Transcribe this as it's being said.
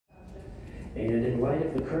And in light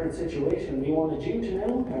of the current situation, we wanted you to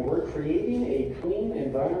know how we're creating a clean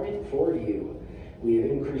environment for you. We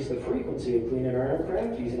have increased the frequency of cleaning our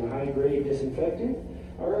aircraft using a high-grade disinfectant.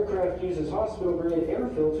 Our aircraft uses hospital-grade air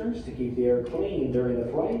filters to keep the air clean during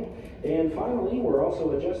the flight. And finally, we're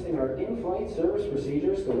also adjusting our in-flight service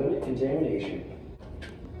procedures to limit contamination.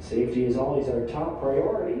 Safety is always our top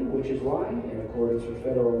priority, which is why, in accordance with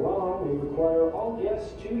federal law, we require all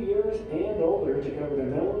guests 2 years and older to cover their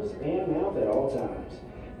nose and mouth at all times.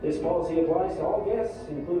 This policy applies to all guests,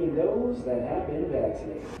 including those that have been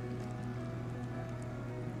vaccinated.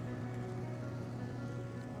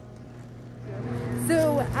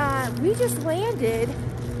 So we just landed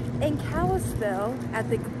in Kalispell at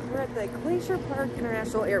the Glacier Park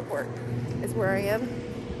International Airport is where I am.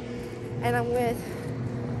 And I'm with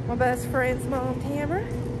my best friend's mom, Tamara.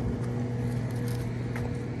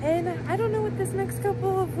 And I don't know what this next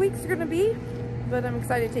couple of weeks are gonna be, but I'm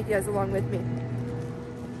excited to take you guys along with me.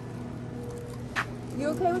 You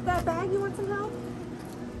okay with that bag? You want some help?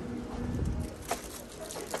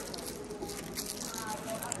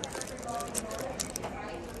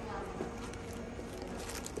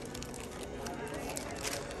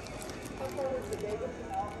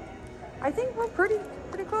 I think we're pretty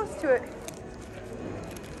close to it.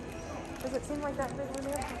 Does it seem like that big one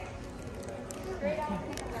there?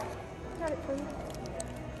 Got it for you.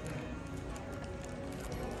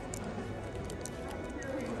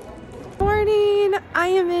 Morning! I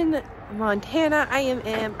am in Montana.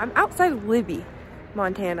 I'm outside of Libby,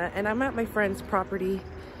 Montana, and I'm at my friend's property,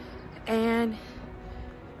 and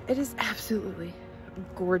it is absolutely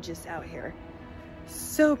gorgeous out here.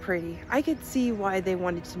 So pretty. I could see why they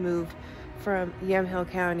wanted to move from Yamhill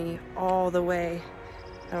County all the way.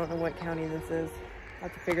 I don't know what county this is. I'll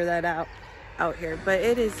have to figure that out here. But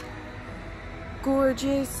it is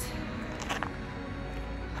gorgeous. I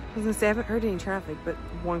was gonna say I haven't heard any traffic, but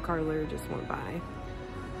one car literally just went by.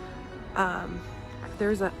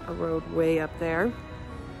 There's a road way up there.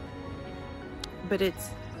 But it's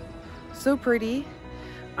so pretty.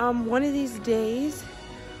 One of these days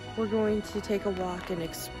we're going to take a walk and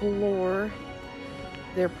explore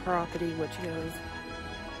their property, which goes,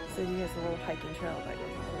 so he has a little hiking trail that goes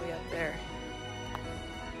all the way up there.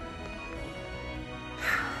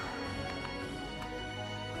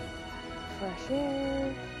 Fresh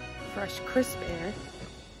air, fresh crisp air.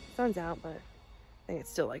 Sun's out, but I think it's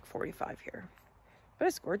still like 45 here. But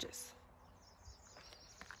it's gorgeous.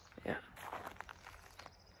 Yeah.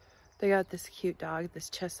 They got this cute dog, this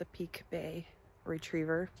Chesapeake Bay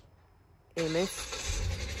Retriever,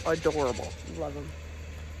 Amos. Adorable. Love him.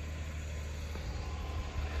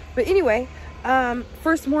 But anyway,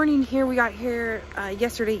 first morning here, we got here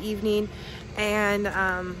yesterday evening, and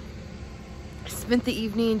spent the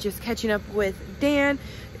evening just catching up with Dan.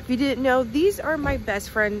 If you didn't know, these are my best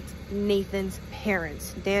friend Nathan's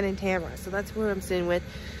parents, Dan and Tamara. So that's who I'm sitting with.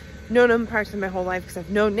 Known them practically my whole life because I've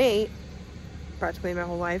known Nate practically my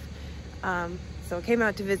whole life. So I came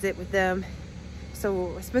out to visit with them.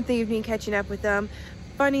 So I spent the evening catching up with them.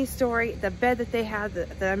 Funny story, the bed that they have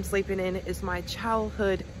that I'm sleeping in is my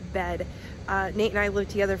childhood bed. Nate and I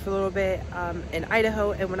lived together for a little bit in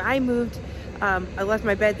Idaho, and when I moved, I left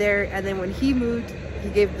my bed there, and then when he moved, he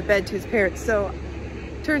gave the bed to his parents. So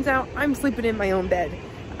turns out I'm sleeping in my own bed,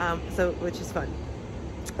 which is fun.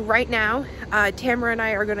 Right now, Tamara and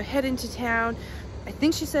I are gonna head into town. I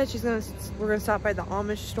think she said we're gonna stop by the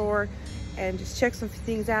Amish store and just check some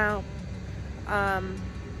things out.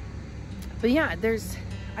 But yeah,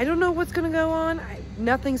 I don't know what's gonna go on.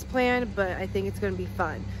 Nothing's planned, but I think it's gonna be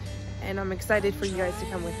fun. And I'm excited for you guys to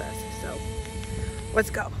come with us. So let's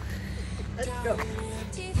go. Let's go.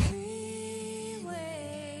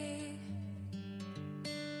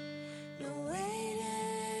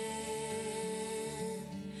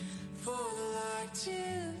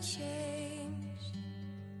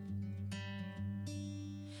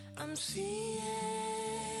 I'm seeing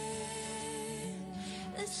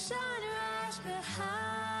the sunrise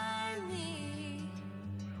behind me.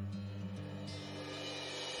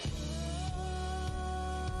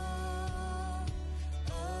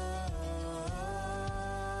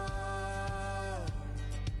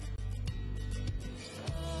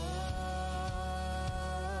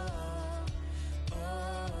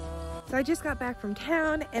 So I just got back from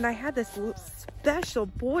town, and I had this little special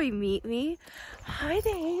boy meet me. Hi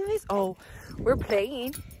there, Amos. Oh, we're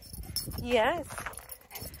playing. Yes.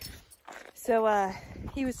 So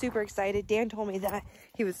he was super excited. Dan told me that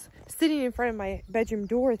he was sitting in front of my bedroom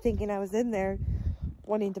door thinking I was in there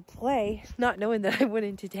wanting to play, not knowing that I went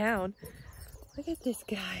into town. Look at this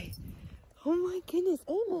guy. Oh my goodness,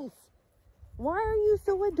 Amos. Why are you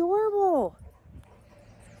so adorable?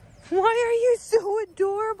 Why are you so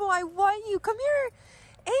adorable? I want you. Come here,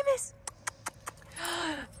 Amos.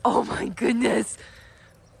 Oh my goodness.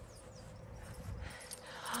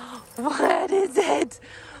 What is it?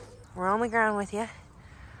 We're on the ground with you.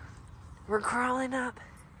 We're crawling up.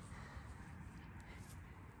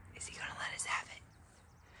 Is he gonna let us have it?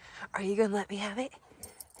 Are you gonna let me have it?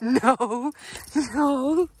 No,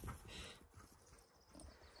 no.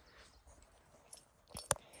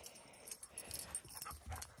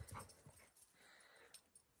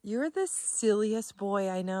 You're the silliest boy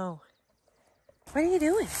I know. What are you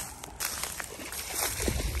doing?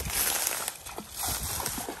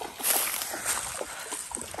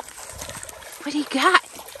 What do you got?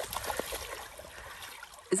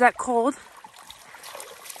 Is that cold?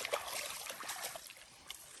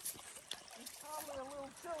 It's probably a little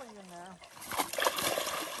chilly in there.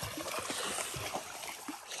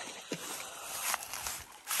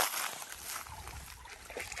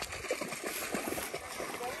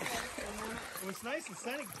 It was nice and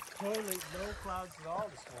sunny. Totally no clouds at all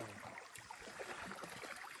this morning.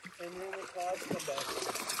 And then the clouds come back.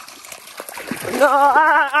 No,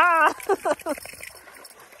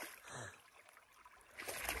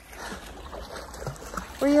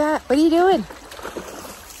 Where you at? What are you doing?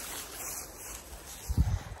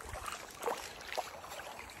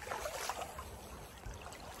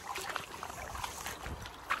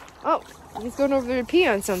 Oh, he's going over there to pee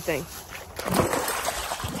on something.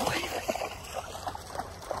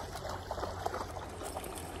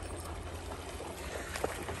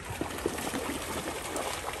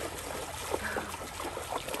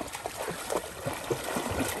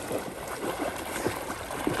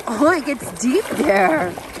 Oh, it gets deep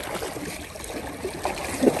there.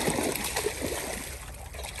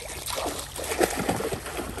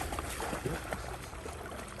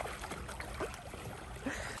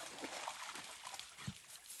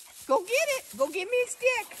 Go get it. Go get me a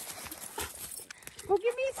stick. Go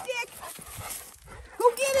get me a stick.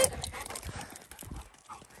 Go get it.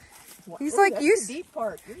 He's like, that's you. the deep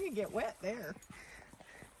part. You're gonna get wet there.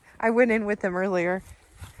 I went in with him earlier.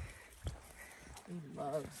 He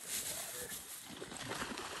loves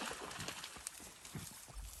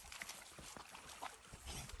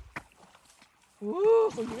the water.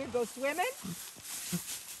 Ooh, you gonna go swimming?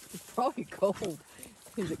 It's probably cold.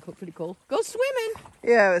 Is it pretty cold? Go swimming.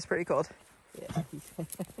 Yeah, it was pretty cold. Yeah.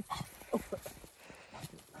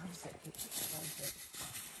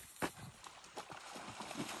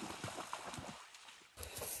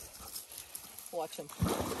 Watch him.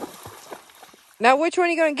 Now, which one are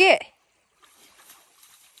you gonna get?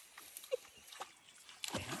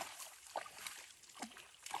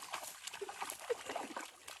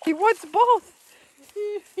 He wants both.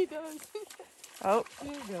 He does. Oh,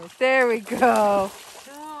 There you go. there we go.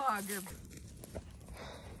 Dog.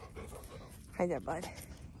 Hi there, bud.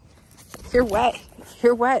 You're wet.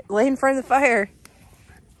 You're wet. Lay in front of the fire.